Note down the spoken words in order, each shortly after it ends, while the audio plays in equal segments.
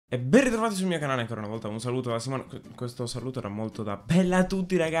E ben ritrovati sul mio canale ancora una volta, un saluto da Simone. Questo saluto era molto da bella a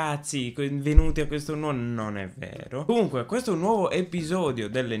tutti ragazzi, benvenuti a questo nuovo... non è vero. Comunque, questo è un nuovo episodio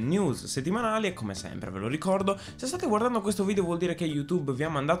delle news settimanali e come sempre ve lo ricordo, se state guardando questo video vuol dire che YouTube vi ha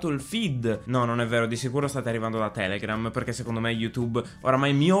mandato il feed. No, non è vero, di sicuro state arrivando da Telegram, perché secondo me YouTube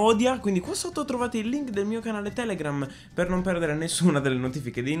oramai mi odia, quindi qua sotto trovate il link del mio canale Telegram per non perdere nessuna delle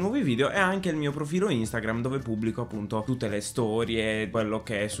notifiche dei nuovi video e anche il mio profilo Instagram dove pubblico appunto tutte le storie, quello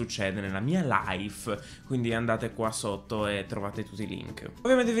che succede nella mia life, quindi andate qua sotto e trovate tutti i link.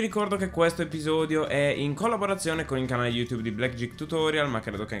 Ovviamente vi ricordo che questo episodio è in collaborazione con il canale YouTube di Blackjack Tutorial, ma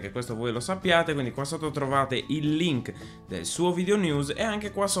credo che anche questo voi lo sappiate, quindi qua sotto trovate il link del suo video news e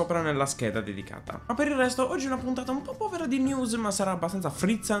anche qua sopra nella scheda dedicata. Ma per il resto oggi è una puntata un po' povera di news, ma sarà abbastanza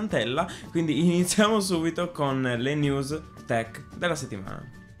frizzantella, quindi iniziamo subito con le news tech della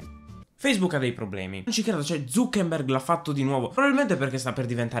settimana. Facebook ha dei problemi. Non ci credo, cioè Zuckerberg l'ha fatto di nuovo. Probabilmente perché sta per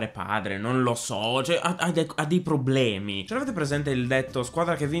diventare padre, non lo so. Cioè ha dei problemi. Ce l'avete presente il detto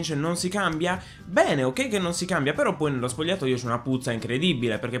squadra che vince non si cambia? Bene, ok che non si cambia, però poi nello spogliatoio c'è una puzza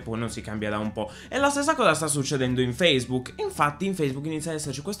incredibile perché poi non si cambia da un po'. E la stessa cosa sta succedendo in Facebook. Infatti in Facebook inizia ad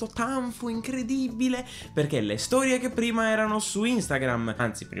esserci questo tanfo incredibile perché le storie che prima erano su Instagram,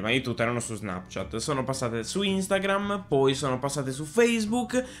 anzi prima di tutto erano su Snapchat, sono passate su Instagram, poi sono passate su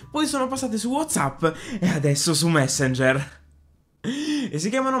Facebook, poi sono passate su WhatsApp e adesso su Messenger. E si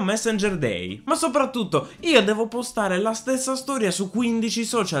chiamano Messenger Day. Ma soprattutto io devo postare la stessa storia su 15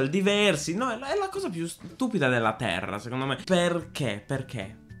 social diversi. No, è la cosa più stupida della terra, secondo me. Perché?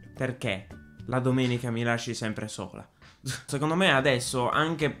 Perché la domenica mi lasci sempre sola? Secondo me adesso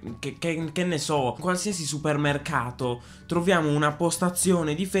anche, che ne so, in qualsiasi supermercato troviamo una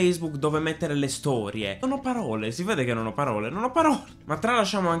postazione di Facebook dove mettere le storie. Non ho parole, si vede che non ho parole, non ho parole. Ma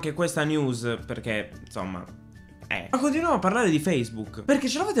tralasciamo anche questa news perché, insomma, ma continuiamo a parlare di Facebook. Perché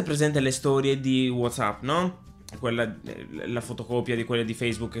ce l'avete presente le storie di WhatsApp, no? Quella, la fotocopia di quelle di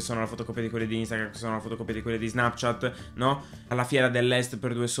Facebook che sono la fotocopia di quelle di Instagram che sono la fotocopia di quelle di Snapchat, no? Alla fiera dell'Est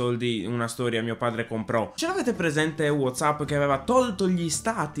per 2 soldi una storia mio padre comprò. Ce l'avete presente WhatsApp che aveva tolto gli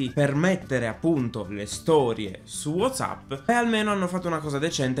stati per mettere appunto le storie su WhatsApp? E almeno hanno fatto una cosa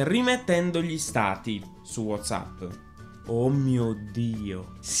decente rimettendo gli stati su WhatsApp. Oh mio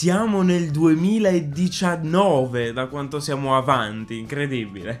Dio, siamo nel 2019 da quanto siamo avanti,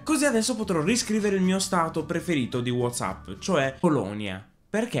 incredibile. Così adesso potrò riscrivere il mio stato preferito di WhatsApp, cioè Polonia.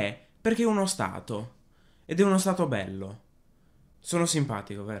 Perché? Perché è uno stato, ed è uno stato bello. Sono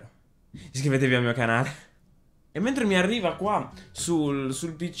simpatico, vero? Iscrivetevi al mio canale. E mentre mi arriva qua sul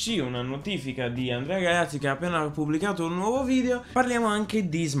PC una notifica di Andrea Galeazzi che ha appena pubblicato un nuovo video, parliamo anche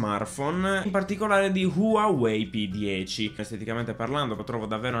di smartphone, in particolare di Huawei P10. Esteticamente parlando lo trovo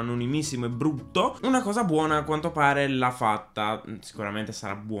davvero anonimissimo e brutto. Una cosa buona a quanto pare l'ha fatta, sicuramente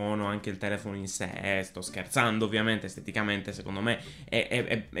sarà buono anche il telefono in sé, sto scherzando ovviamente, esteticamente secondo me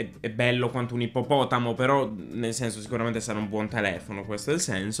è bello quanto un ippopotamo, però nel senso sicuramente sarà un buon telefono, questo è il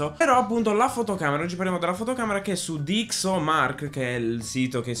senso. Però appunto la fotocamera, oggi parliamo della fotocamera che su DxOMark, che è il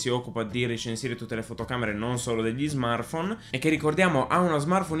sito che si occupa di recensire tutte le fotocamere non solo degli smartphone e che ricordiamo ha uno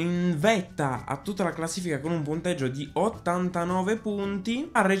smartphone in vetta a tutta la classifica con un punteggio di 89 punti,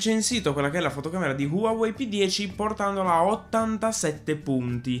 ha recensito quella che è la fotocamera di Huawei P10 portandola a 87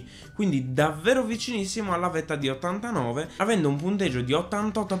 punti, quindi davvero vicinissimo alla vetta di 89, avendo un punteggio di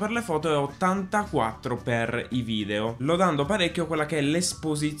 88 per le foto e 84 per i video, lodando parecchio quella che è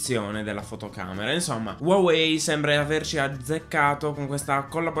l'esposizione della fotocamera. Insomma, Huawei sembra averci azzeccato con questa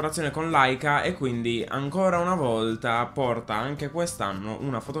collaborazione con Leica e quindi ancora una volta porta anche quest'anno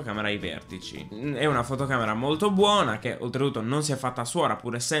una fotocamera ai vertici. È una fotocamera molto buona che oltretutto non si è fatta suora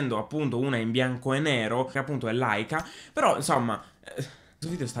pur essendo appunto una in bianco e nero che appunto è Leica, però insomma...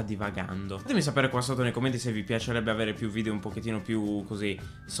 questo video sta divagando. Fatemi sapere qua sotto nei commenti se vi piacerebbe avere più video un pochettino più così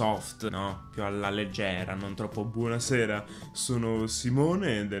soft, no? Più alla leggera, non troppo buonasera. Sono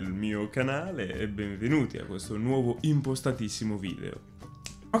Simone del mio canale e benvenuti a questo nuovo impostatissimo video.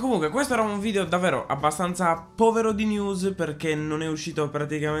 Ma comunque questo era un video davvero abbastanza povero di news perché non è uscito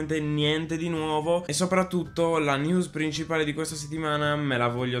praticamente niente di nuovo e soprattutto la news principale di questa settimana me la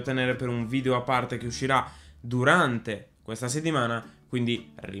voglio tenere per un video a parte che uscirà durante questa settimana,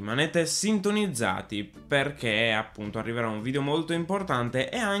 quindi rimanete sintonizzati perché appunto arriverà un video molto importante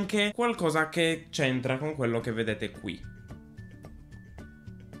e anche qualcosa che c'entra con quello che vedete qui.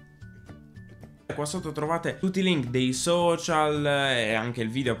 Qua sotto trovate tutti i link dei social e anche il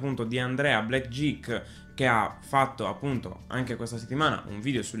video appunto di Andrea Blackjack che ha fatto appunto anche questa settimana un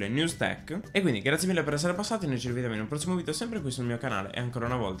video sulle news tech. E quindi grazie mille per essere passati, noi ci rivediamo in un prossimo video sempre qui sul mio canale e ancora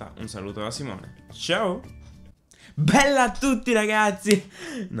una volta un saluto da Simone. Ciao! Bella a tutti ragazzi!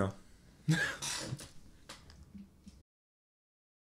 No.